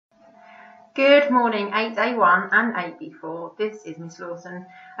Good morning, 8A1 and 8B4. This is Miss Lawson.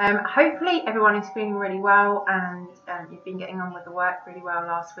 Hopefully everyone is feeling really well and you've been getting on with the work really well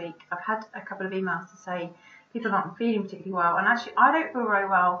last week. I've had a couple of emails to say people aren't feeling particularly well, and actually I don't feel very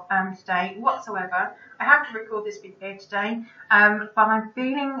well today whatsoever. I have to record this video today, but I'm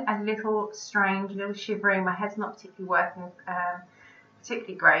feeling a little strange, a little shivering. My head's not particularly working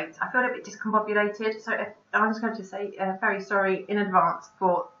particularly great. I feel a bit discombobulated, so I'm just going to say very sorry in advance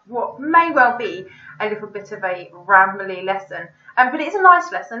for what may well be a little bit of a rambly lesson, but it's a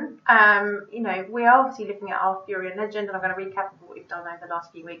nice lesson. You know, we are obviously looking at Arthurian legend, and I'm going to recap what we've done over the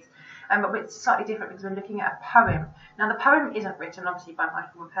last few weeks, but it's slightly different because we're looking at a poem. Now, the poem isn't written obviously by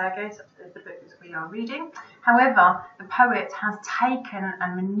Michael Wapergo, so the book that we are reading. However, the poet has taken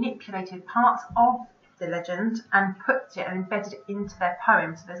and manipulated parts of the legend and put it and embedded it into their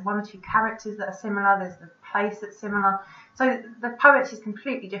poem. So there's one or two characters that are similar, there's the place that's similar. So the poet is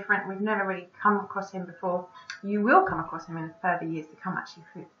completely different. We've never really come across him before. You will come across him in further years to come, actually,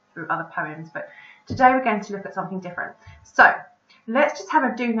 through other poems. But today we're going to look at something different. So let's just have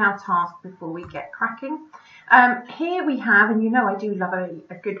a do now task before we get cracking. Here we have, and you know I do love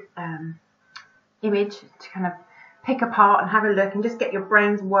a good image to kind of pick apart and have a look and just get your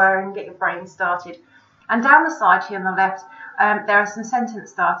brains whirring, get your brains started. And down the side here on the left, there are some sentence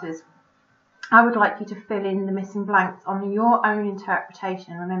starters. I would like you to fill in the missing blanks on your own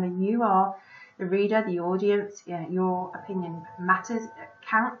interpretation. Remember, you are the reader, the audience. Your opinion matters, it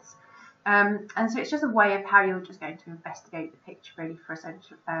counts. And so it's just a way of how you're just going to investigate the picture, really, for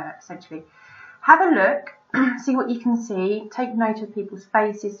essentially. Have a look, see what you can see. Take note of people's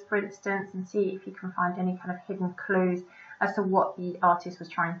faces, for instance, and see if you can find any kind of hidden clues as to what the artist was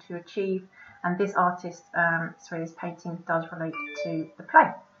trying to achieve. And this artist, this painting does relate to the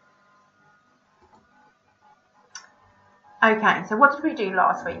play. Okay, so what did we do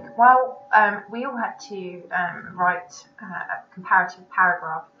last week? Well, we all had to write a comparative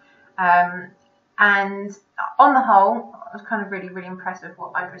paragraph. And on the whole, I was kind of really impressed with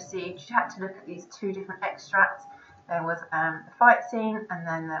what I'd received. You had to look at these two different extracts. There was the fight scene, and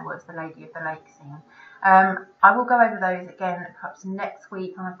then there was the Lady of the Lake scene. I will go over those again perhaps next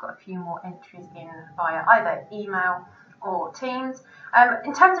week, and I've got a few more entries in via either email or Teams.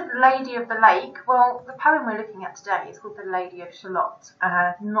 In terms of Lady of the Lake, well, the poem we're looking at today is called The Lady of Shalott,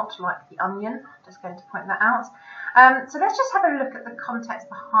 not like the onion. I'm just going to point that out. So let's just have a look at the context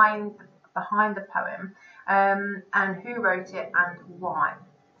behind the poem, and who wrote it and why.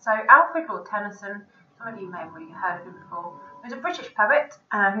 So Alfred Lord Tennyson, some of you may have already heard of him before. He was a British poet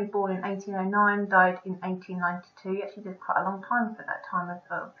who was born in 1809, died in 1892. He actually did quite a long time for that time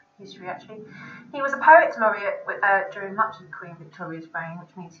of history, actually. He was a poet laureate during much of Queen Victoria's reign,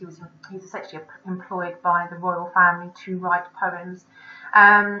 which means he was essentially employed by the royal family to write poems.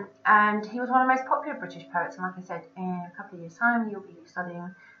 And he was one of the most popular British poets, and like I said, in a couple of years' time you'll be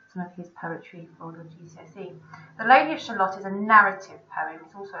studying some of his poetry for the GCSE. The Lady of Shalott is a narrative poem.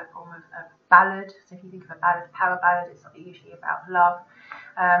 It's also a form of ballad. So if you think of a ballad, power ballad, it's usually about love.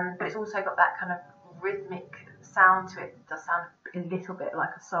 But it's also got that kind of rhythmic sound to it. It does sound a little bit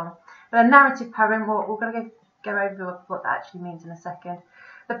like a song. But a narrative poem, we're going to go over what that actually means in a second.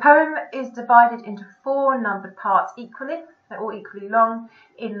 The poem is divided into 4 numbered parts equally. They're all equally long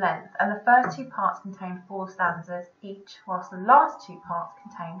in length, and the first 2 parts contain 4 stanzas each, whilst the last 2 parts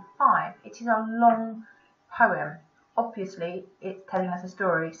contain 5. It is a long poem. Obviously, it's telling us a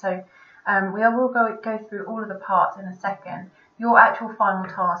story, so we will go through all of the parts in a second. Your actual final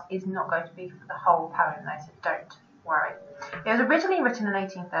task is not going to be for the whole poem, though, so don't worry. It was originally written in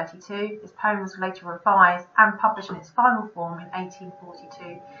 1832. This poem was later revised and published in its final form in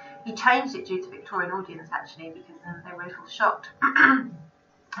 1842. He changed it due to Victorian audience, actually, because they were a little shocked. And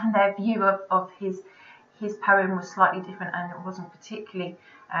their view of his poem was slightly different, and it wasn't particularly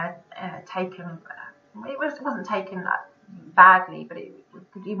taken. It wasn't taken badly, but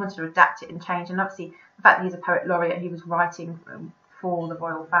he wanted to adapt it and change. And obviously, the fact that he's a poet laureate, he was writing for the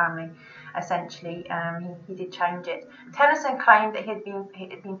royal family. Essentially, he did change it. Tennyson claimed that it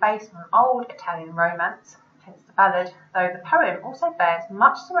had been based on an old Italian romance, hence the ballad, though the poem also bears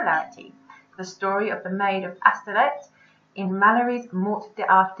much similarity to the story of the Maid of Astolet in Malory's Morte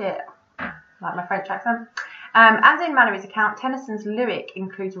d'Arthur, like my French accent. As in Malory's account, Tennyson's lyric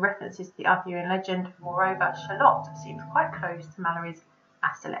includes references to the Arthurian legend. Moreover, Shalott seems quite close to Malory's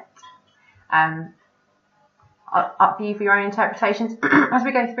Astolet. Up to you for your own interpretations. As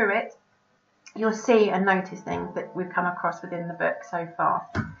we go through it, you'll see and notice things that we've come across within the book so far.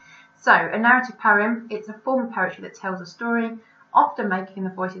 So, a narrative poem, it's a form of poetry that tells a story, often making the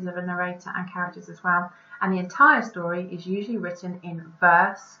voices of a narrator and characters as well, and the entire story is usually written in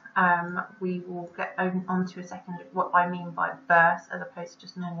verse we will get on to a second what I mean by verse as opposed to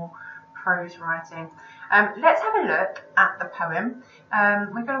just normal prose writing. Let's have a look at the poem.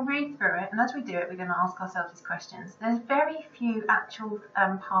 We're going to read through it, and as we do it, we're going to ask ourselves these questions. There's very few actual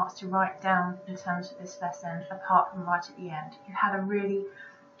parts to write down in terms of this lesson, apart from right at the end. You had a really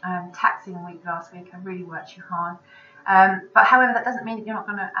taxing week last week. I really worked you hard. But however, that doesn't mean that you're not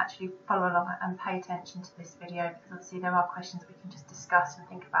going to actually follow along and pay attention to this video, because obviously there are questions we can just discuss and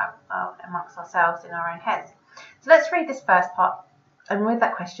think about amongst ourselves in our own heads. So let's read this first part. And with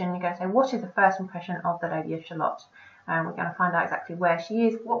that question, you're going to say, what is the first impression of the Lady of Shalott? And we're going to find out exactly where she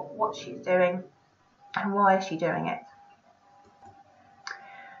is, what she's doing, and why is she doing it.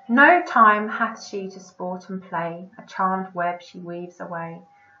 No time hath she to sport and play, a charmed web she weaves away.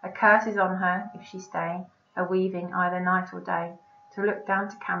 A curse is on her if she stay, a weaving either night or day, to look down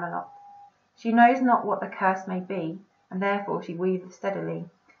to Camelot. She knows not what the curse may be, and therefore she weaveth steadily,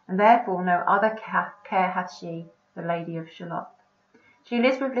 and therefore no other care hath she, the Lady of Shalott. She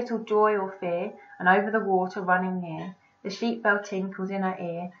lives with little joy or fear, and over the water running near, the sheep bell tinkles in her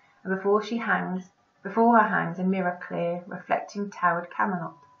ear, and before her hangs a mirror clear, reflecting towered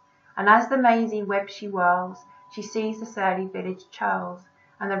Camelot. And as the mazy web she whirls, she sees the surly village churls,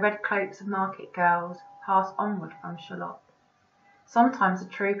 and the red cloaks of market girls pass onward from Shalott. Sometimes a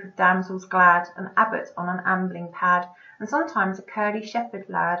troop of damsels glad, an abbot on an ambling pad, and sometimes a curly shepherd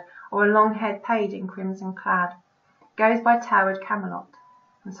lad, or a long-haired page in crimson clad, goes by towered Camelot,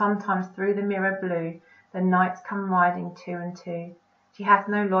 and sometimes through the mirror blue the knights come riding two and two. She hath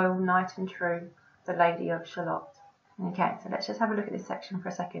no loyal knight and true, the Lady of Shalott. Okay, so let's just have a look at this section for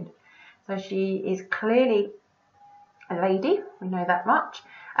a second. So she is clearly a lady, we know that much.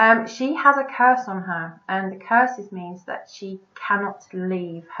 She has a curse on her, and the curses means that she cannot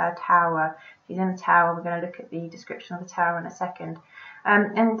leave her tower. She's in a tower. We're going to look at the description of the tower in a second.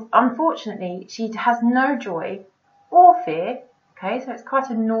 And unfortunately, she has no joy or fear. Okay, so it's quite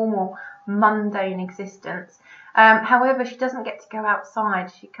a normal, mundane existence. However, she doesn't get to go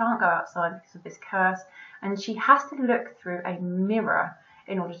outside. She can't go outside because of this curse, and she has to look through a mirror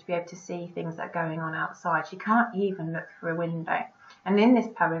in order to be able to see things that are going on outside. She can't even look through a window. And in this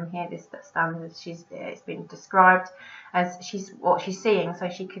poem here, this stanza, it's been described as what she's seeing. So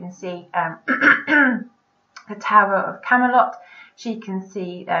she can see the Tower of Camelot. She can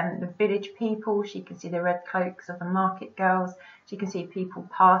see the village people. She can see the red cloaks of the market girls. She can see people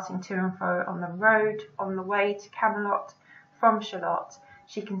passing to and fro on the road on the way to Camelot from Shalott.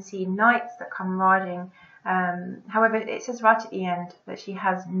 She can see knights that come riding. However, it says right at the end that she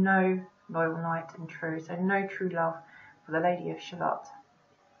has no loyal knight and true, so no true love for the Lady of Shalott.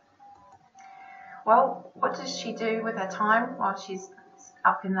 Well, what does she do with her time while she's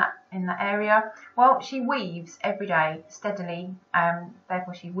up in that area? Well, she weaves every day steadily,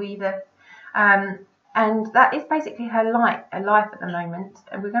 therefore she weaveth, and that is basically her life at the moment.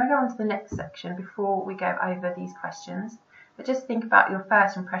 And we're going to go on to the next section before we go over these questions. But just think about your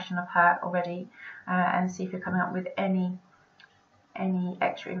first impression of her already, and see if you're coming up with any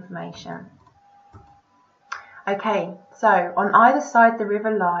extra information. Okay, so on either side the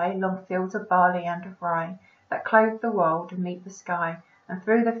river lie long fields of barley and of rye, that clothe the world and meet the sky, and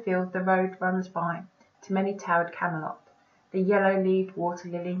through the field the road runs by to many-towered Camelot. The yellow-leaved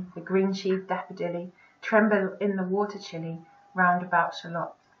water-lily, the green-sheaved daffodilly, tremble in the water chilly round about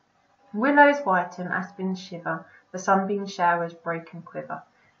Shalott. Willows whiten, aspens shiver, the sunbeam showers break and quiver,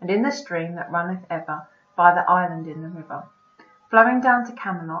 and in the stream that runneth ever by the island in the river, flowing down to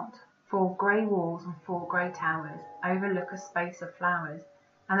Camelot, 4 grey walls and 4 grey towers overlook a space of flowers,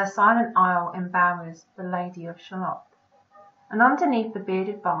 and the silent isle embowers the Lady of Shalott. And underneath the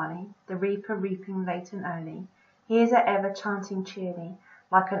bearded barley, the reaper reaping late and early, hears her ever chanting cheerly,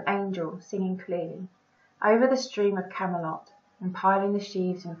 like an angel singing clearly. Over the stream of Camelot, and piling the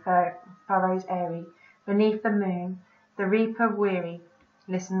sheaves in furrows airy, beneath the moon, the reaper weary,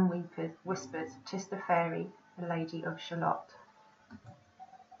 listen whispers, 'tis the fairy, the Lady of Shalott.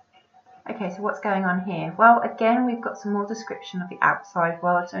 Okay, so what's going on here? Well, again, we've got some more description of the outside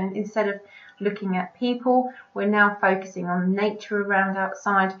world. So instead of looking at people, we're now focusing on nature around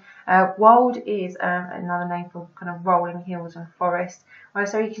outside. Wold is another name for kind of rolling hills and forest.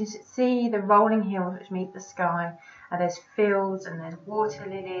 So you can see the rolling hills which meet the sky. There's fields and there's water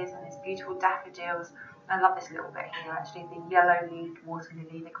lilies and there's beautiful daffodils. I love this little bit here actually, the yellow-leaved water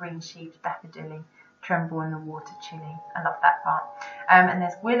lily, the green-sheaved daffodilly, tremble in the water chilly. I love that part. And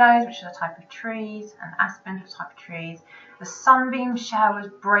there's willows, which are a type of trees, and aspens, which are a type of trees. The sunbeam showers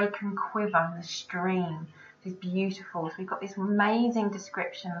break and quiver in the stream is beautiful. So we've got this amazing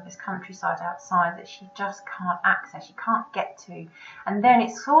description of this countryside outside that she just can't access, she can't get to. And then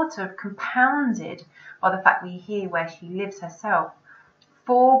it's sort of compounded by the fact we hear where she lives herself.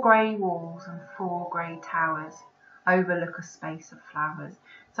 4 grey walls and 4 grey towers overlook a space of flowers.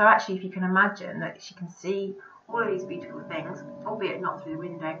 So actually, if you can imagine that she can see all of these beautiful things, albeit not through the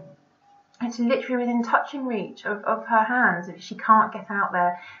window, it's literally within touching reach of her hands if she can't get out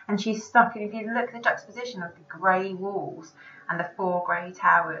there and she's stuck. And if you look at the juxtaposition of the grey walls and the 4 grey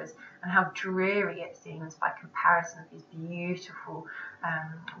towers and how dreary it seems by comparison of these beautiful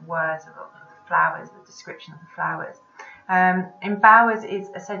words of flowers, the description of the flowers. And bowers is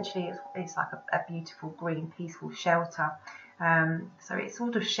essentially, it's like a beautiful green peaceful shelter. So it's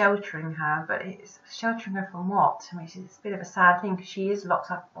sort of sheltering her, but it's sheltering her from what? I mean, it's a bit of a sad thing because she is locked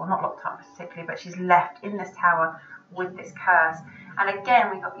up, or not locked up particularly, but she's left in this tower with this curse. And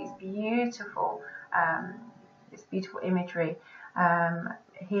again, we've got these beautiful, this beautiful imagery.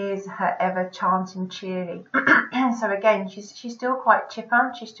 Here's her ever chanting cheerily. So again, she's still quite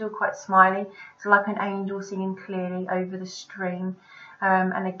chipper, she's still quite smiley. It's like an angel singing clearly over the stream.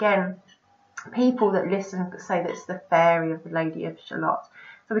 And again, people that listen say that it's the fairy of the Lady of Shalott.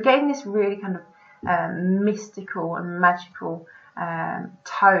 So we're getting this really kind of mystical and magical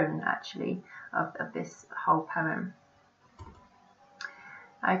tone, actually, of this whole poem.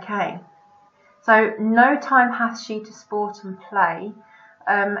 Okay, so no time hath she to sport and play.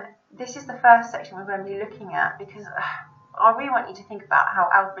 This is the first section we're going to be looking at because I really want you to think about how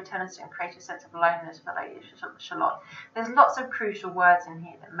Alfred Tennyson created a sense of loneliness for the Lady of Shalott. There's lots of crucial words in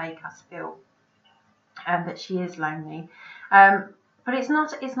here that make us feel that she is lonely, but it's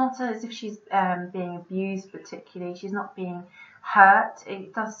not as if she's being abused particularly. She's not being hurt.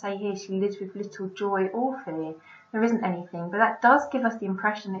 It does say here she lives with little joy or fear. There isn't anything, but that does give us the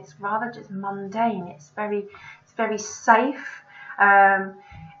impression it's rather just mundane. It's very safe, and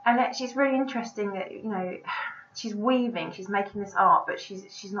she's really interesting that, you know, she's weaving, she's making this art, but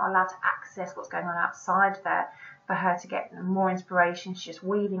she's not allowed to access what's going on outside there for her to get more inspiration. She's just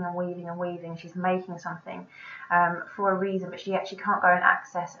weaving and weaving and weaving. She's making something for a reason, but she actually can't go and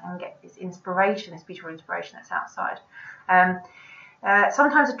access and get this inspiration, this beautiful inspiration that's outside.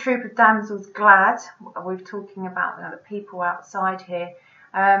 Sometimes a troop of damsels glad, we're talking about the people outside here,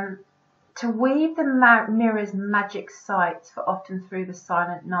 to weave the mirror's magic sights for often through the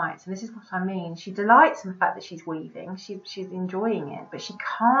silent nights. And this is what I mean. She delights in the fact that she's weaving, she's enjoying it, but she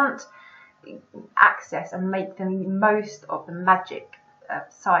can't access and make the most of the magic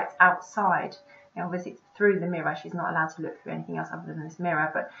sights outside. You know, obviously through the mirror, she's not allowed to look through anything else other than this mirror,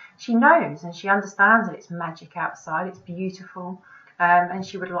 but she knows and she understands that it's magic outside, it's beautiful, and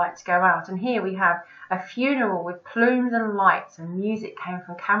she would like to go out. And here we have a funeral with plumes and lights, and music came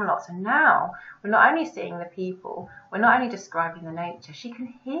from Camelot. So now we're not only seeing the people, we're not only describing the nature, she can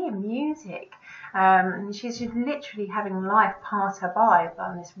hear music. And she's literally having life pass her by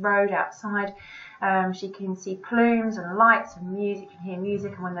on this road outside. She can see plumes and lights and music, and hear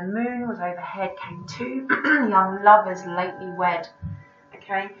music. And when the moon was overhead, came 2 young lovers lately wed.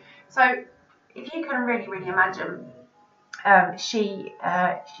 Okay, so if you can really imagine,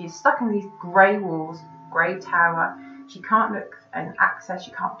 she's stuck in these grey walls, grey tower. She can't look and access,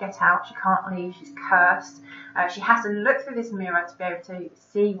 she can't get out, she can't leave, she's cursed. She has to look through this mirror to be able to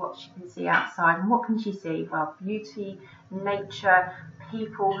see what she can see outside. And what can she see? Well, beauty, nature,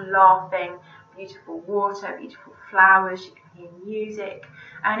 people laughing, beautiful water, beautiful flowers, she can hear music.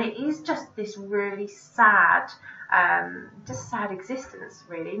 And it is just this really sad, sad existence,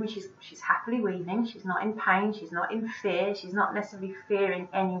 really. I mean, she's happily weaving, she's not in pain, she's not in fear, she's not necessarily fearing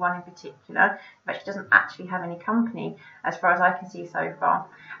anyone in particular, but she doesn't actually have any company as far as I can see so far.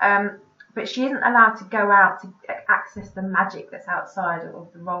 But she isn't allowed to go out to access the magic that's outside of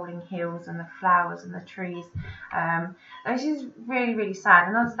the rolling hills and the flowers and the trees. This is really sad.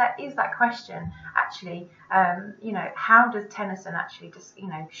 And that is that question, actually, you know, how does Tennyson actually just, you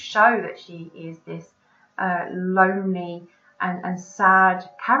know, show that she is this lonely and sad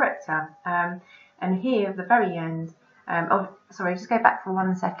character? And here at the very end, sorry, just go back for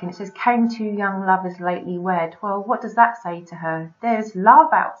 1 second. It says, came 2 young lovers lately wed. Well, what does that say to her? There's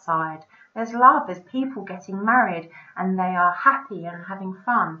love outside. There's love. There's people getting married, and they are happy and having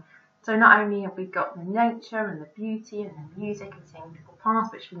fun. So not only have we got the nature and the beauty and the music and seeing people pass,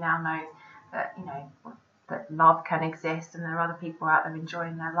 but she now knows that, you know, that love can exist and there are other people out there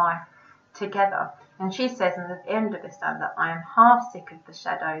enjoying their life together. And she says in the end of this stanza, I am half sick of the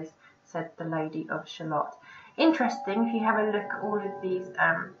shadows, said the Lady of Shalott. Interesting, if you have a look at all of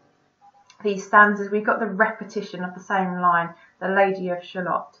these stanzas, we've got the repetition of the same line, the Lady of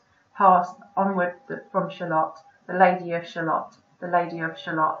Shalott. past, onward from Shalott, the Lady of Shalott, the Lady of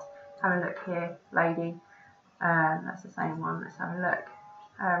Shalott. Have a look here, lady. That's the same one. Let's have a look.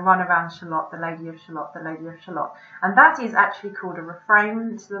 Run around Shalott, the Lady of Shalott, the Lady of Shalott. And that is actually called a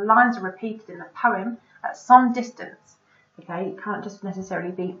refrain. So the lines are repeated in the poem at some distance. Okay, it can't just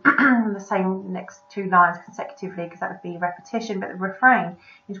necessarily be the same next two lines consecutively, because that would be repetition. But the refrain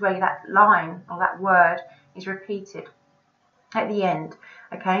is where that line or that word is repeated at the end.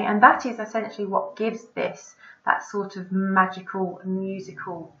 Okay, and that is essentially what gives this that sort of magical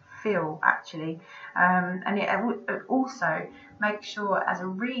musical feel, actually. And it also makes sure as a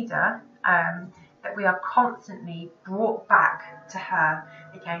reader that we are constantly brought back to her.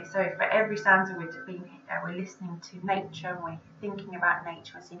 Okay, so for every stanza we're listening to nature, and we're thinking about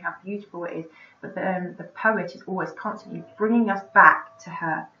nature, we're seeing how beautiful it is, but the poet is always constantly bringing us back to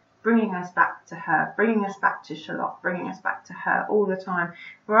her, bringing us back to her, bringing us back to Shalott, bringing us back to her all the time.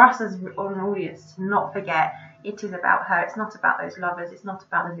 For us as an audience to not forget, it is about her. It's not about those lovers. It's not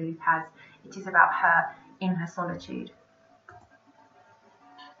about the lily pads. It is about her in her solitude.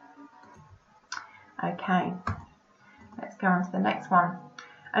 Okay, let's go on to the next one.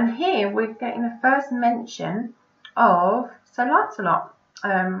 And here we're getting the first mention of Sir Lancelot.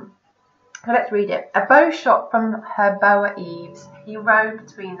 So let's read it. A bow shot from her bower eaves. He rode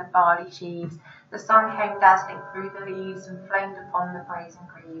between the barley sheaves. The sun came dazzling through the leaves and flamed upon the brazen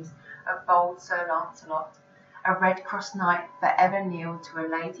greaves of bold Sir Lancelot. A red-cross knight that ever kneeled to a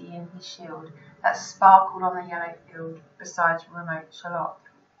lady in his shield that sparkled on the yellow field beside remote Shalott.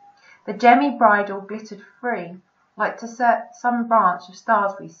 The gemmy bridle glittered free, like to some branch of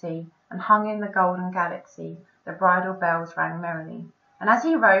stars we see, and hung in the golden galaxy. The bridle bells rang merrily. And as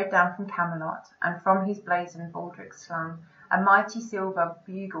he rode down from Camelot, and from his blazoned baldric slung, a mighty silver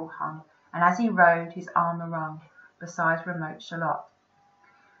bugle hung, and as he rode his armour rung, beside remote Shalott.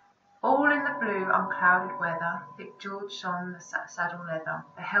 All in the blue, unclouded weather, thick jewelled shone the saddle leather,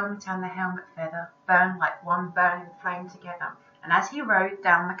 the helmet and the helmet feather burned like one burning flame together. And as he rode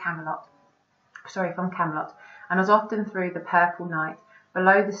down from Camelot, and was often through the purple night,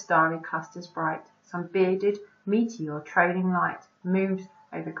 below the starry clusters bright, some bearded meteor trailing light moved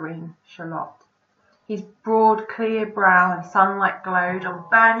over green Shalott. His broad clear brow and sunlight glowed, on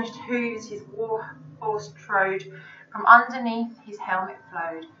burnished hooves his war horse trode, from underneath his helmet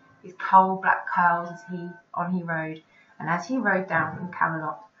flowed his coal black curls as he rode. And as he rode down from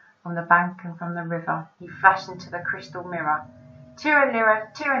Camelot, from the bank and from the river, he flashed into the crystal mirror.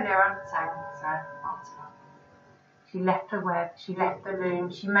 Tirra-lirra, sang Sir Lancelot. She left the web, she left the loom,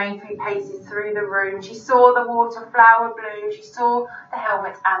 she made 3 paces through the room. She saw the water flower bloom, she saw the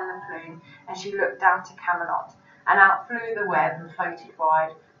helmet and the plume, and she looked down to Camelot, and out flew the web and floated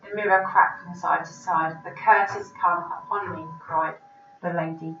wide. The mirror cracked from side to side. The curses come upon me, cried the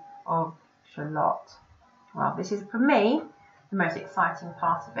Lady of Shalott. Well, this is for me the most exciting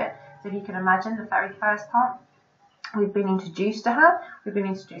part of it. So if you can imagine the very first part, we've been introduced to her, we've been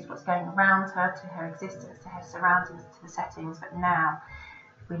introduced to what's going around her, to her existence, to her surroundings, to the settings, but now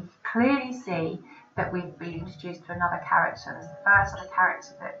we clearly see that we've been introduced to another character. There's the first other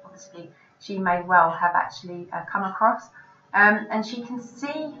character that obviously she may well have actually come across, and she can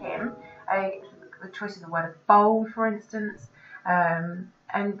see him, the choice of the word bold, for instance,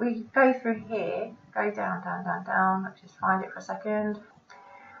 and we go through here, go down, let's just find it for a second.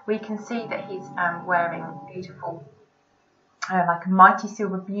 We can see that he's wearing beautiful, like a mighty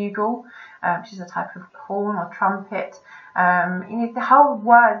silver bugle, which is a type of horn or trumpet. The whole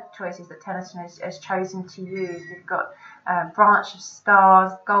word choices that Tennyson has chosen to use. We've got branch of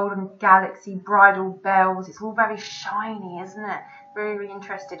stars, golden galaxy, bridal bells. It's all very shiny, isn't it? Very, very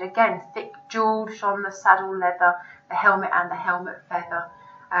interested. Again, thick jewelled shone the saddle leather, the helmet and the helmet feather.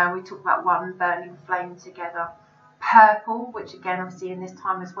 We talk about one burning flame together. Purple, which again obviously in this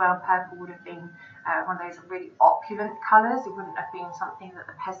time as well, purple would have been one of those really opulent colours. It wouldn't have been something that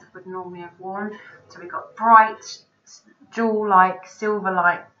the peasant would normally have worn. So we've got bright, jewel-like,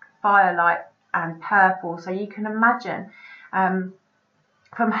 silver-like, fire-like and purple. So you can imagine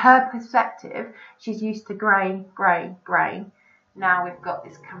from her perspective, she's used to grey, grey, grey. Now we've got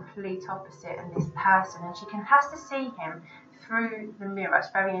this complete opposite and this person, and she has to see him through the mirror. It's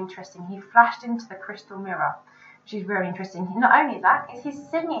very interesting. He flashed into the crystal mirror, which is very interesting. Not only that, it's his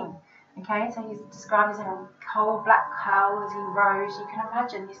singing. Okay, so he's described as having coal black curls as he rose. You can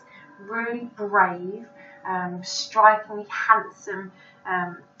imagine this really brave, strikingly handsome,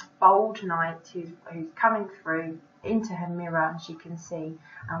 bold knight who's coming through into her mirror, and she can see.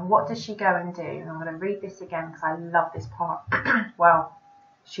 And what does she go and do? And I'm going to read this again because I love this part. Well,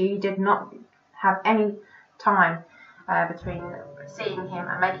 she did not have any time between seeing him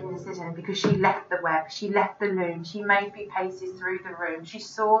and making a decision, because she left the web, she left the loom, she made a few paces through the room, she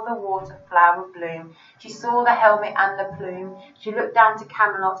saw the water flower bloom, she saw the helmet and the plume, she looked down to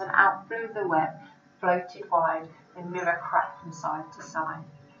Camelot, and out flew the web, floated wide, the mirror cracked from side to side.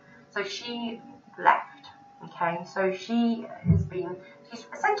 So she left, okay, so she's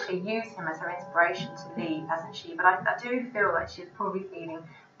essentially used him as her inspiration to leave, hasn't she? But I do feel like she's probably feeling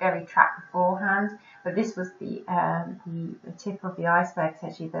very trapped beforehand, but this was the tip of the iceberg,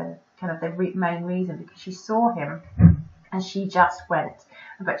 essentially the main reason, because she saw him and she just went.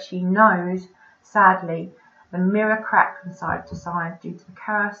 But she knows, sadly, the mirror cracked from side to side due to the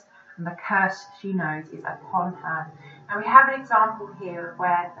curse, and the curse, she knows, is upon her. And we have an example here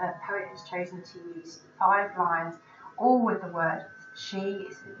where the poet has chosen to use 5 lines, all with the word she.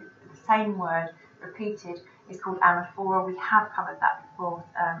 It's the same word repeated. It's called anaphora. We have covered that before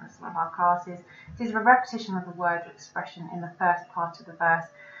in some of our classes. It is a repetition of the word or expression in the first part of the verse.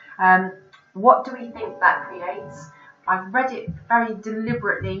 What do we think that creates? I've read it very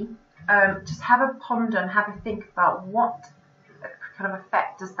deliberately. Just have a ponder and have a think about what kind of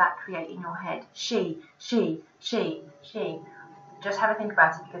effect does that create in your head. She. Just have a think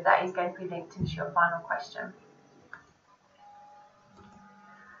about it, because that is going to be linked into your final question.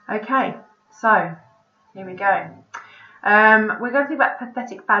 Okay, so here we go. We're going to think about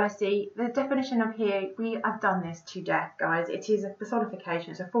pathetic fallacy. The definition of here, we have done this to death, guys. It is a personification.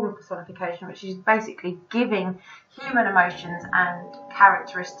 It's a form of personification, which is basically giving human emotions and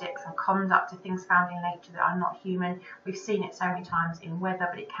characteristics and conduct to things found in nature that are not human. We've seen it so many times in weather,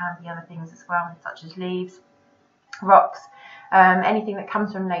 but it can be other things as well, such as leaves, rocks, anything that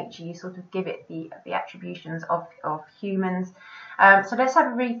comes from nature. You sort of give it the attributions of humans. So let's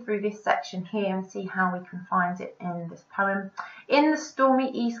have a read through this section here and see how we can find it in this poem. In the stormy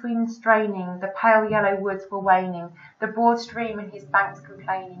east wind straining, the pale yellow woods were waning, the broad stream and his banks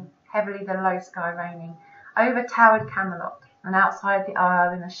complaining, heavily the low sky raining. Over towered Camelot, and outside the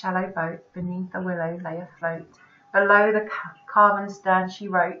isle in a shallow boat, beneath the willow lay afloat. Below the carven stern she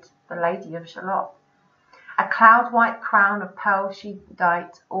wrote, the Lady of Shalott. A cloud-white crown of pearl she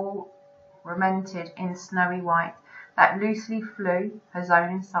dight, all ornamented in snowy white, that loosely flew, her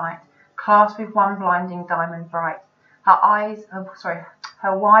zone in sight, clasped with one blinding diamond bright. Her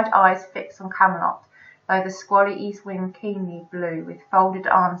wide eyes fixed on Camelot, though the squally east wind keenly blew, with folded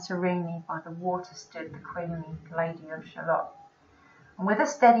arms serenely by the water stood the queenly Lady of Shalott. And with a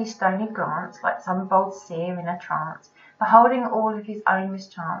steady stony glance, like some bold seer in a trance, beholding all of his own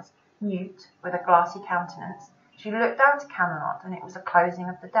mischance, mute, with a glassy countenance, she looked down to Camelot, and it was the closing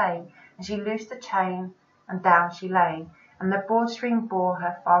of the day, and she loosed the chain, and down she lay, and the broad stream bore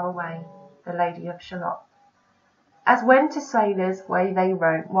her far away, the Lady of Shalott. As when to sailors while they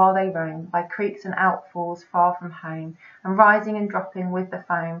roam by creeks and outfalls far from home, and rising and dropping with the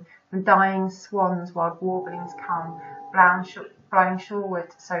foam, from dying swans wild warblings come, blowing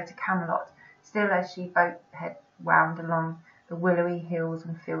shoreward, so to Camelot, still as she boat head wound along the willowy hills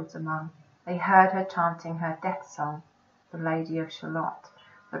and fields among, they heard her chanting her death song, the Lady of Shalott.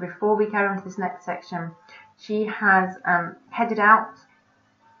 So before we go into this next section, she has headed out,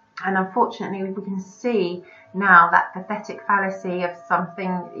 and unfortunately we can see now that pathetic fallacy of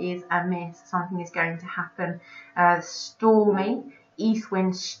something is amiss, something is going to happen. Stormy, east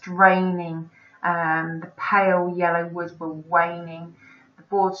wind straining, the pale yellow woods were waning, the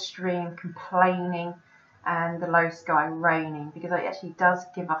broad stream complaining, and the low sky raining, because it actually does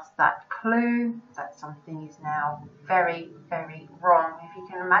give us that clue that something is now very, very wrong. If you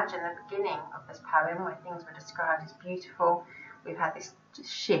can imagine the beginning of this poem where things were described as beautiful, we've had this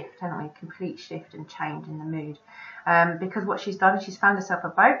shift, haven't we? Complete shift and change in the mood. Because what she's done, she's found herself a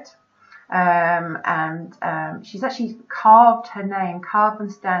boat, and she's actually carved her name, carved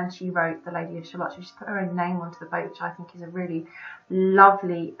and stand, she wrote, the Lady of Shalott. So she's put her own name onto the boat, which I think is a really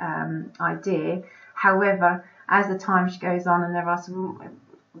lovely idea. However, as the time goes on, and there are some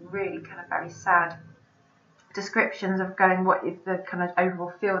really kind of very sad descriptions of what is the kind of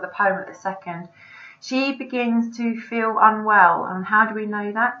overall feel of the poem at the second, she begins to feel unwell. And how do we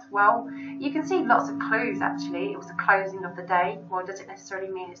know that? Well, you can see lots of clues actually. It was the closing of the day. Well, does it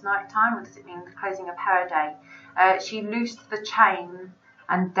necessarily mean it's night time, or does it mean the closing of her day? She loosed the chain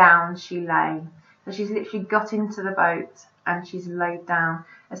and down she lay. So she's literally got into the boat and she's laid down.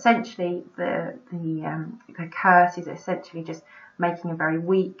 Essentially, the curse is essentially just making her very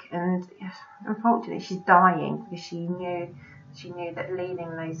weak, and unfortunately she's dying, because she knew that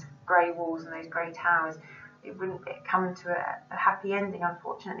leaving those grey walls and those grey towers, it wouldn't come to a happy ending,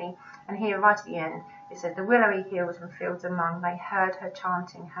 unfortunately. And here, right at the end, it said, the willowy hills and fields among, they heard her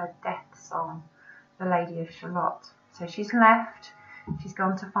chanting her death song, the Lady of Shalott. So she's left. She's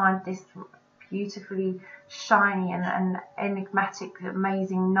gone to find this beautifully shiny and enigmatic,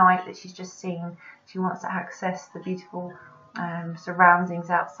 amazing night that she's just seen. She wants to access the beautiful surroundings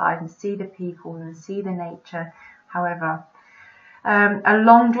outside and see the people and see the nature. However, a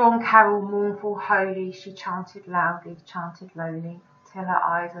long-drawn carol, mournful, holy, she chanted loudly, chanted lowly, till her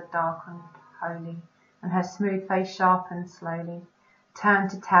eyes were darkened, holy, and her smooth face sharpened slowly, turned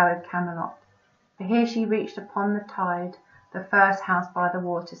to towered Camelot. For here she reached upon the tide, the first house by the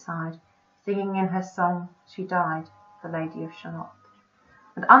waterside. Singing in her song, she died, the Lady of Shalott.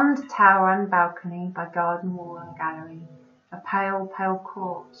 And under tower and balcony, by garden wall and gallery, a pale, pale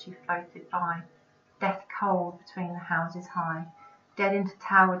corpse she floated by, death cold between the houses high, dead into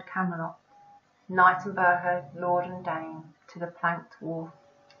towered Camelot. Knight and burgher, lord and dame, to the planked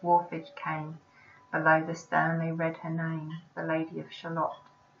wharfage came. Below the stern they read her name, the Lady of Shalott.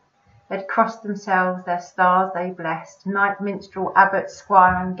 They'd crossed themselves, their stars they blessed, knight, minstrel, abbot,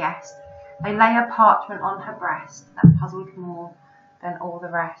 squire and guest. They lay a parchment on her breast, that puzzled more than all the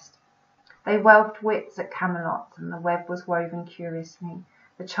rest. They whelped wits at Camelot, and the web was woven curiously.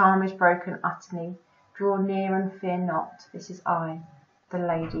 The charm is broken utterly. Draw near and fear not, this is I, the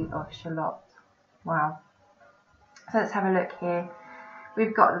Lady of Shalott. Wow. So let's have a look here.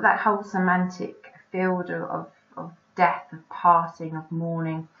 We've got that whole semantic field of death, of passing, of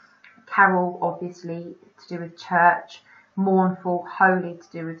mourning. Carol, obviously, to do with church. Mournful, holy,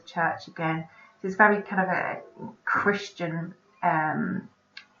 to do with church again. So it's very kind of a Christian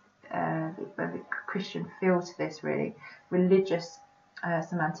Christian feel to this, really. Religious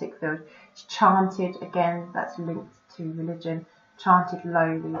semantic field. She chanted, again, that's linked to religion. Chanted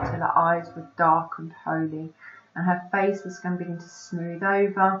lowly till her eyes were dark and holy, and her face was going to begin to smooth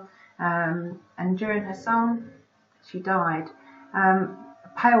over. And during her song, she died. A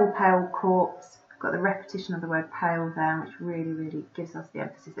pale, pale corpse. Got the repetition of the word pale there, which really, really gives us the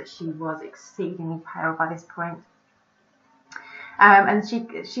emphasis that she was exceedingly pale by this point. And she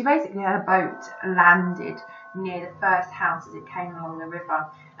basically, her boat landed near the first house as it came along the river,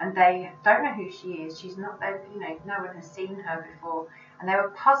 and they don't know who she is. She's not there, no one has seen her before, and they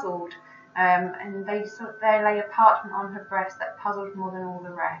were puzzled. And they lay a parchment on her breast that puzzled more than all the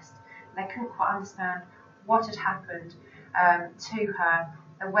rest. They couldn't quite understand what had happened to her.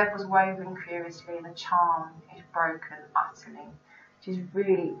 The web was woven curiously, and the charm is broken utterly. Which is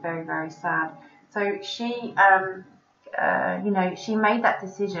really very, very sad. So she, she made that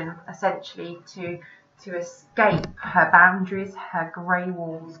decision essentially to escape her boundaries, her grey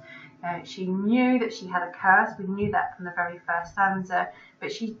walls. She knew that she had a curse. We knew that from the very first stanza.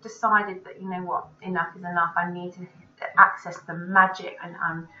 But she decided that, enough is enough. I need to access the magic,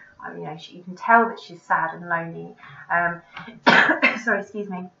 and you can tell that she's sad and lonely. Sorry, excuse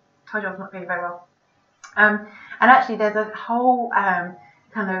me. Told you I was not feeling very well. And actually, there's a whole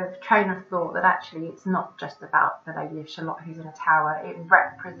kind of train of thought that actually it's not just about the Lady of Shalott who's in a tower. It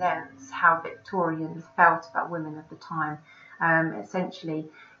represents how Victorians felt about women of the time.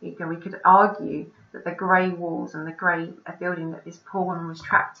 Essentially, we could argue that the grey walls and the grey building that this poor woman was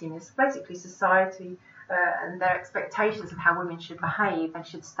trapped in is basically society and their expectations of how women should behave. They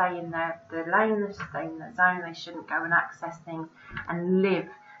should stay in their lane, they should stay in their zone, they shouldn't go and access things and live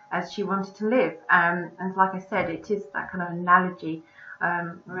as she wanted to live. And like I said, it is that kind of analogy.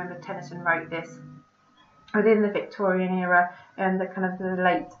 Remember, Tennyson wrote this within the Victorian era and the kind of the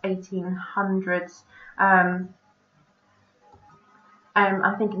late 1800s.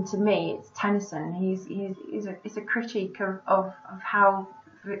 I'm thinking, to me, it's Tennyson. He's a critique of how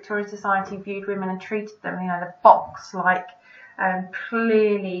Victorian society viewed women and treated them. The box-like,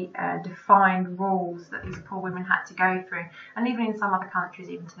 clearly defined rules that these poor women had to go through, and even in some other countries,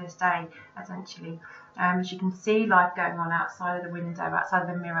 even to this day, essentially. She can see life going on outside of the window, outside of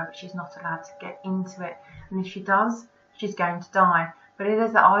the mirror, but she's not allowed to get into it. And if she does, she's going to die. But it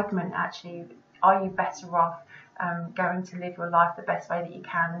is the argument, actually, are you better off going to live your life the best way that you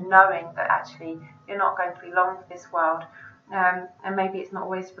can, knowing that actually you're not going to be long for this world, and maybe it's not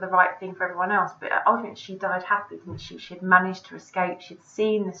always for the right thing for everyone else, but ultimately she died happy, didn't she? She'd managed to escape, she'd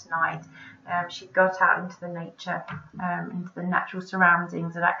seen this night, she got out into the nature, into the natural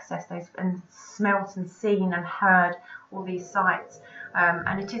surroundings, and accessed those, and smelt and seen and heard all these sights,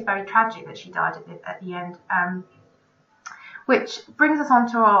 and it is very tragic that she died at the end. Which brings us on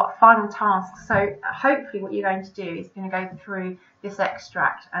to our final task. So hopefully what you're going to do is going to go through this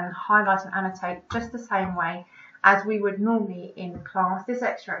extract and highlight and annotate just the same way as we would normally in class. This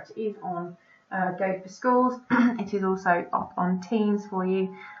extract is on Go for Schools. It is also up on Teams for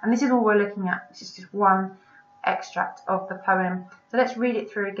you. And this is all we're looking at. This is just one extract of the poem. So let's read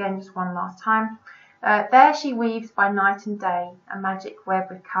it through again just one last time. There she weaves by night and day a magic web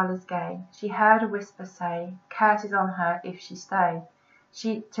with colours gay. She heard a whisper say, curses on her if she stay.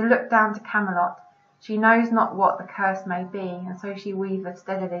 She to look down to Camelot. She knows not what the curse may be, and so she weaveth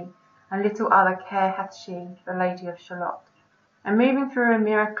steadily, and little other care hath she, the Lady of Shalott. And moving through a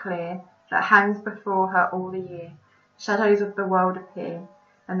mirror clear that hangs before her all the year, shadows of the world appear,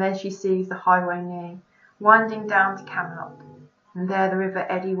 and then she sees the highway near, winding down to Camelot. And there the river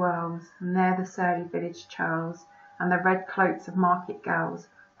eddy whirls, and there the surly village churls, and the red cloaks of market girls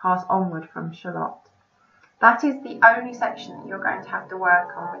pass onward from Shalott. That is the only section that you're going to have to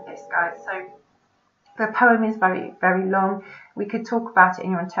work on with this, guys. So the poem is very, very long. We could talk about it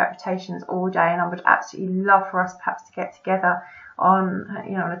in your interpretations all day, and I would absolutely love for us perhaps to get together on,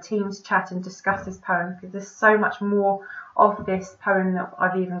 on a Teams chat and discuss this poem, because there's so much more of this poem that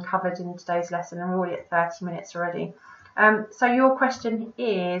I've even covered in today's lesson, and we're already at 30 minutes already. So your question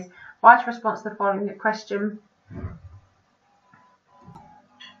is, write a response to the following question.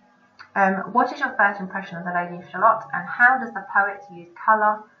 What is your first impression of the Lady of Shalott, and how does the poet use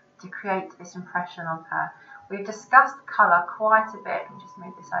colour to create this impression of her? We've discussed colour quite a bit, let me just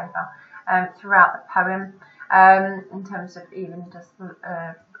move this over, throughout the poem, in terms of even just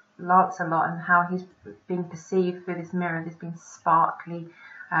Lancelot and how he's being perceived through this mirror, this being sparkly,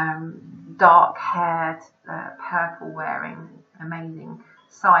 dark-haired, purple-wearing, amazing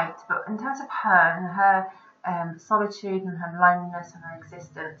sight. But in terms of her and her solitude and her loneliness and her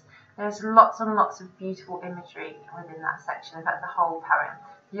existence, there's lots and lots of beautiful imagery within that section, in fact the whole poem.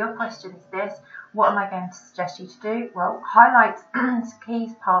 Your question is this: what am I going to suggest you to do? Well, highlight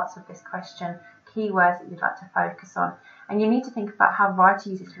key parts of this question, keywords that you'd like to focus on. And you need to think about how writer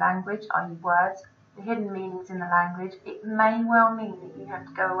uses language, i.e. words, the hidden meanings in the language. It may well mean that you have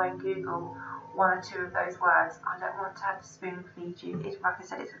to go away and Google one or two of those words. I don't want to have to spoon feed you. Like I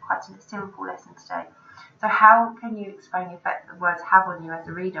said, it's quite a simple lesson today. So how can you explain the effect that words have on you as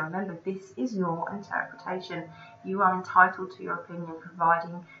a reader? Remember, this is your interpretation. You are entitled to your opinion,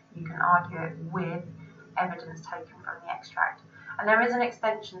 providing you can argue it with evidence taken from the extract. And there is an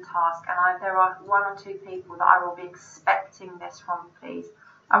extension task, and there are one or two people that I will be expecting this from, please.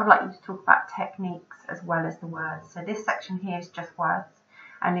 I would like you to talk about techniques as well as the words. So this section here is just words,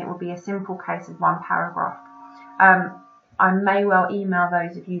 and it will be a simple case of one paragraph. I may well email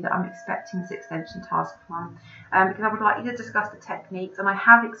those of you that I'm expecting this extension task from, because I would like you to discuss the techniques. And I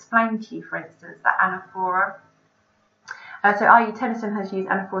have explained to you, for instance, that anaphora. So i.e. Tennyson has used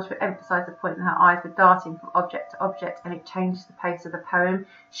anaphora to emphasise the point that her eyes were darting from object to object, and it changes the pace of the poem.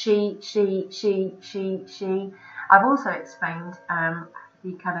 She. I've also explained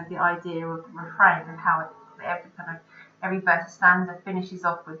the idea of refrain and how every verse or stanza finishes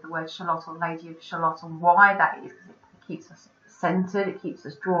off with the word Shalott or Lady of Shalott, and why that is, because it keeps us centred, it keeps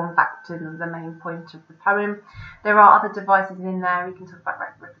us drawn back to the main point of the poem. There are other devices in there. We can talk about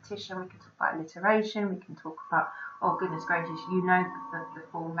repetition, we can talk about alliteration, we can talk about, oh goodness gracious, the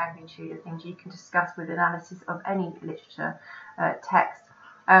full magnitude of things you can discuss with analysis of any literature text.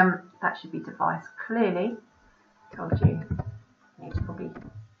 That should be devised clearly. Told you, need to probably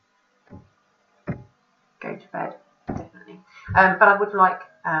go to bed, definitely. But I would like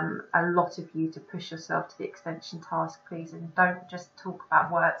a lot of you to push yourself to the extension task, please, and don't just talk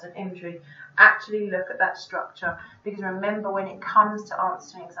about words and imagery. Actually look at that structure, because remember, when it comes to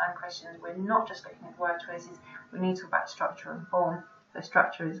answering exam questions, we're not just looking at word choices, we need to talk about structure and form. The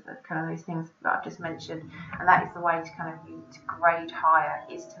structure is kind of those things that I've just mentioned, and that is the way to grade higher,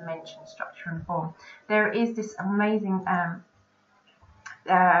 is to mention structure and form. There is this amazing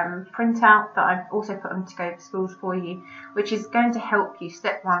printout that I've also put on To Go for Schools for you, which is going to help you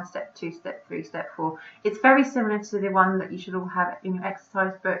step 1, step 2, step 3, step 4. It's very similar to the one that you should all have in your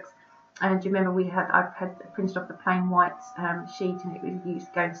exercise books. And do you remember I've had printed off the plain white sheet, and it was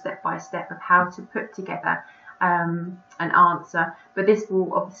used going step by step of how to put together an answer. But this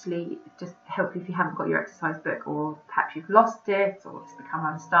will obviously just help you if you haven't got your exercise book, or perhaps you've lost it, or it's become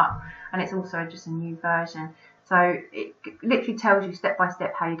unstuck, and it's also just a new version. So it literally tells you step by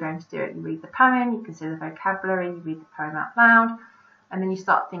step how you're going to do it. You read the poem, you consider the vocabulary, you read the poem out loud, and then you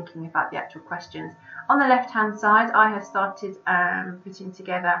start thinking about the actual questions. On the left hand side, I have started putting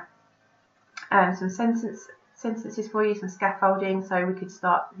together some sentences for you, some scaffolding, so we could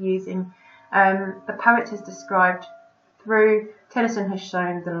start using. The poet has described through, Tennyson has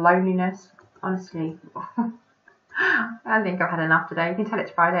shown the loneliness, honestly, I think I've had enough today, you can tell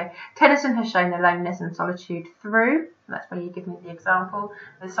it's Friday. Tennyson has shown the loneliness and solitude through, that's where you give me the example,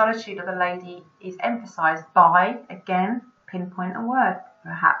 the solitude of the lady is emphasised by, again, pinpoint a word,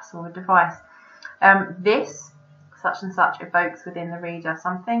 perhaps, or a device. This, such and such, evokes within the reader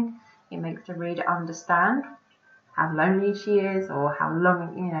something. It makes the reader understand how lonely she is, or how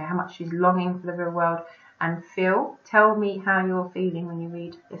much she's longing for the real world. And tell me how you're feeling when you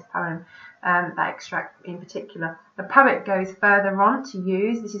read this poem, that extract in particular. The poet goes further on to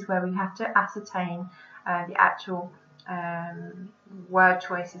use, this is where we have to ascertain the actual word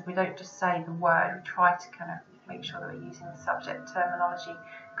choices. We don't just say the word, we try to kind of make sure that we're using the subject terminology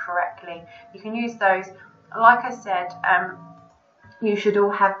correctly. You can use those, like I said, you should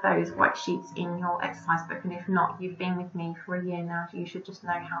all have those white sheets in your exercise book, and if not, you've been with me for a year now, you should just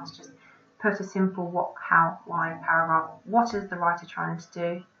know how to just put a simple what, how, why paragraph. What is the writer trying to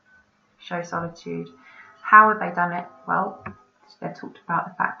do? Show solitude. How have they done it? Well, they've talked about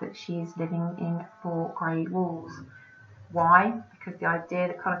the fact that she is living in 4 grey walls. Why? Because the idea,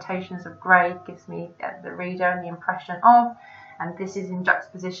 the connotations of grey gives me the reader the impression of, and this is in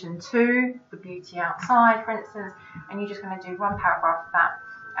juxtaposition to the beauty outside, for instance, and you're just going to do 1 paragraph of that,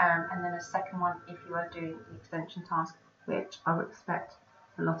 and then a second one if you are doing the extension task, which I would expect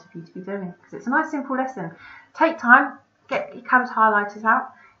a lot of you to be doing, because it's a nice simple lesson. Take time, get your coloured highlighters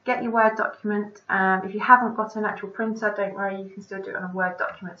out, get your Word document. If you haven't got an actual printer, don't worry, you can still do it on a Word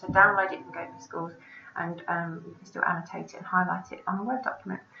document, so download it and go to schools, and you can still annotate it and highlight it on a Word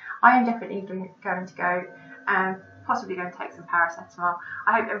document. I am definitely going to go and possibly going to take some paracetamol.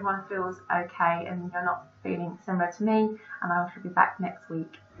 I hope everyone feels okay and you're not feeling similar to me, and I shall be back next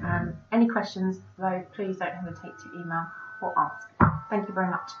week. Any questions though, please don't hesitate to email or ask. Thank you very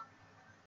much.